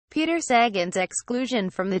Peter Sagan's exclusion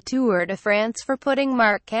from the Tour de France for putting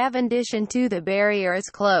Mark Cavendish into the barriers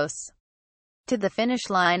close to the finish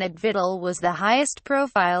line at Vittel was the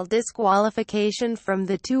highest-profile disqualification from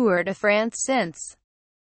the Tour de France since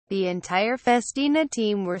the entire Festina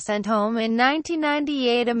team were sent home in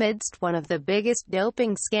 1998 amidst one of the biggest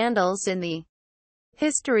doping scandals in the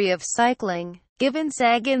history of cycling. Given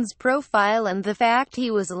Sagan's profile and the fact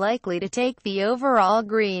he was likely to take the overall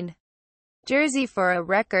green jersey for a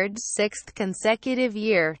record sixth consecutive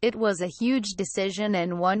year, it was a huge decision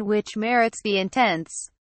and one which merits the intense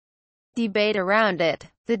debate around it.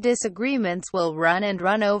 The disagreements will run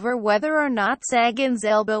over whether or not Sagan's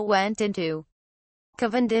elbow went into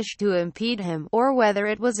Cavendish to impede him, or whether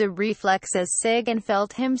it was a reflex as Sagan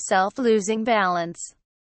felt himself losing balance.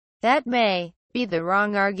 That may be the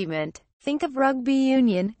wrong argument. Think of rugby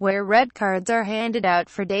union, where red cards are handed out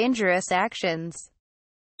for dangerous actions.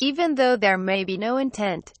 Even though there may be no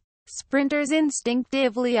intent, sprinters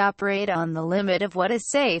instinctively operate on the limit of what is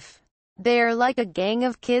safe. They're like a gang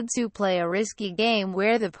of kids who play a risky game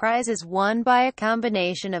where the prize is won by a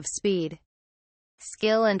combination of speed,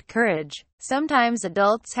 skill and courage. Sometimes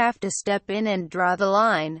adults have to step in and draw the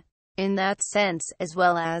line. In that sense, as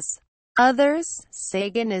well as others,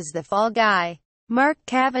 Sagan is the fall guy. Mark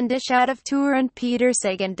Cavendish out of Tour and Peter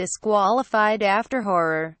Sagan disqualified after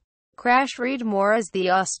horror crash. Read more. As the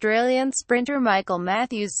Australian sprinter Michael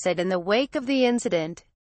Matthews said in the wake of the incident,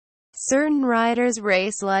 certain riders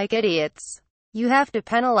race like idiots. You have to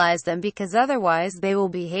penalize them because otherwise they will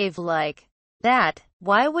behave like that.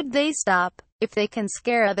 Why would they stop? If they can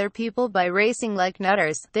scare other people by racing like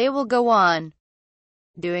nutters, they will go on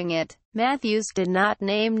doing it. Matthews did not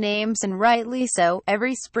name names, and rightly so.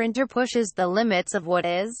 Every sprinter pushes the limits of what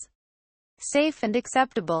is safe and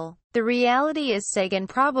acceptable. The reality is Sagan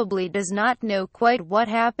probably does not know quite what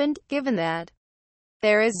happened, given that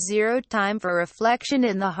there is zero time for reflection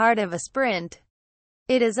in the heart of a sprint.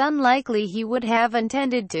 It is unlikely he would have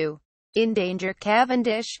intended to endanger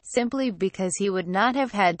Cavendish, simply because he would not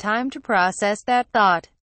have had time to process that thought.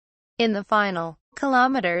 In the final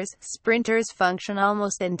kilometers, sprinters function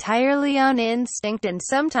almost entirely on instinct, and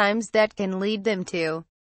sometimes that can lead them to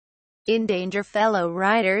endanger fellow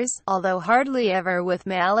riders, although hardly ever with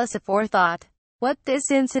malice aforethought. What this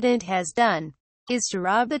incident has done is to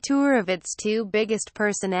rob the Tour of its two biggest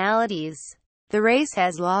personalities. The race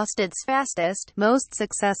has lost its fastest, most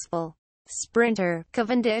successful sprinter,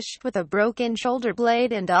 Cavendish, with a broken shoulder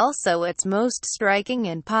blade, and also its most striking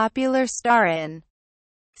and popular star in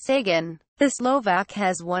Sagan. The Slovak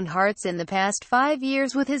has won hearts in the past 5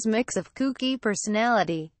 years with his mix of kooky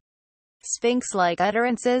personality, Sphinx-like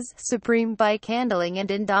utterances, supreme bike handling,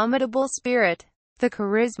 and indomitable spirit. The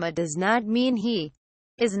charisma does not mean he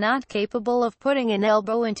is not capable of putting an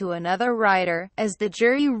elbow into another rider, as the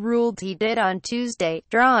jury ruled he did on Tuesday,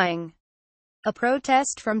 drawing a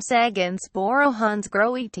protest from Sagan's Bora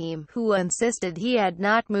Hansgrohe team, who insisted he had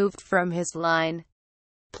not moved from his line.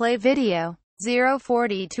 Play video.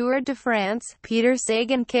 040 Tour de France, Peter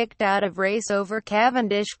Sagan kicked out of race over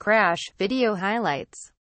Cavendish crash. Video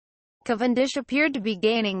highlights. Cavendish appeared to be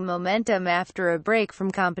gaining momentum after a break from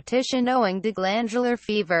competition owing to glandular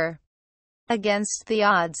fever. Against the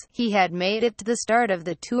odds, he had made it to the start of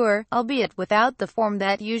the Tour, albeit without the form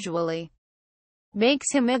that usually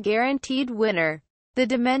makes him a guaranteed winner. The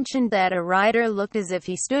dimension that a rider looked as if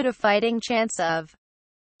he stood a fighting chance of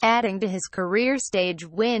adding to his career stage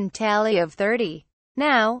win tally of 30.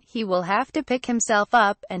 Now, he will have to pick himself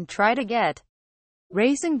up and try to get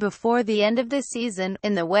racing before the end of the season,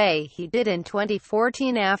 in the way he did in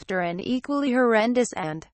 2014 after an equally horrendous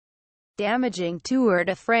and damaging Tour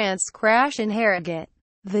de France crash in Harrogate.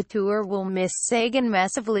 The Tour will miss Sagan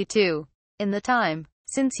massively too. In the time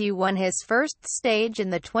since he won his first stage in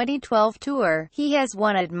the 2012 Tour, he has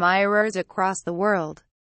won admirers across the world.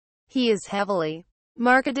 He is heavily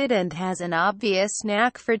marketed and has an obvious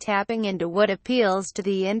knack for tapping into what appeals to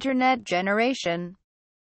the internet generation.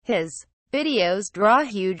 His videos draw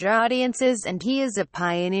huge audiences, and he is a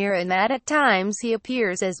pioneer in that at times he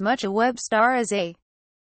appears as much a web star as a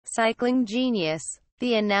cycling genius.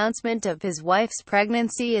 The announcement of his wife's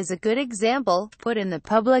pregnancy is a good example, put in the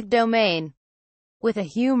public domain with a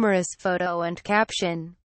humorous photo and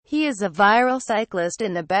caption. He is a viral cyclist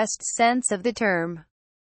in the best sense of the term.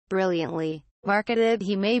 Brilliantly marketed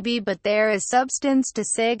he may be, but there is substance to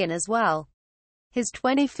Sagan as well. His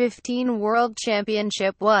 2015 World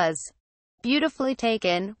Championship was beautifully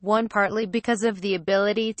taken, won partly because of the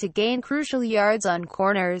ability to gain crucial yards on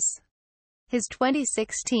corners. His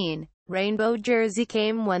 2016 rainbow jersey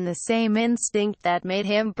came when the same instinct that made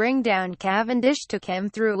him bring down Cavendish took him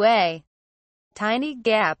through a tiny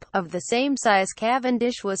gap, of the same size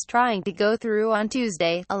Cavendish was trying to go through on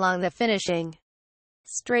Tuesday, along the finishing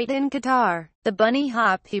straight in Qatar. The bunny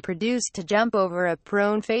hop he produced to jump over a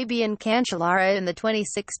prone Fabian Cancellara in the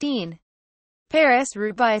 2016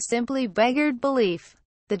 Paris-Roubaix simply beggared belief.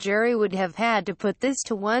 The jury would have had to put this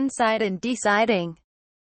to one side in deciding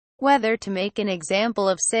whether to make an example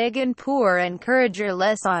of Sagan, poor encourager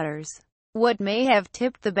Les Otters. What may have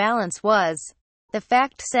tipped the balance was the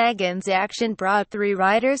fact Sagan's action brought 3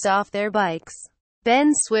 riders off their bikes.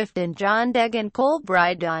 Ben Swift and John Degan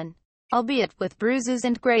Colbrydon, albeit with bruises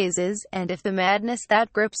and grazes, and if the madness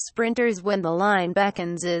that grips sprinters when the line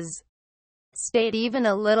beckons is stayed even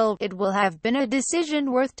a little, it will have been a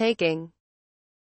decision worth taking.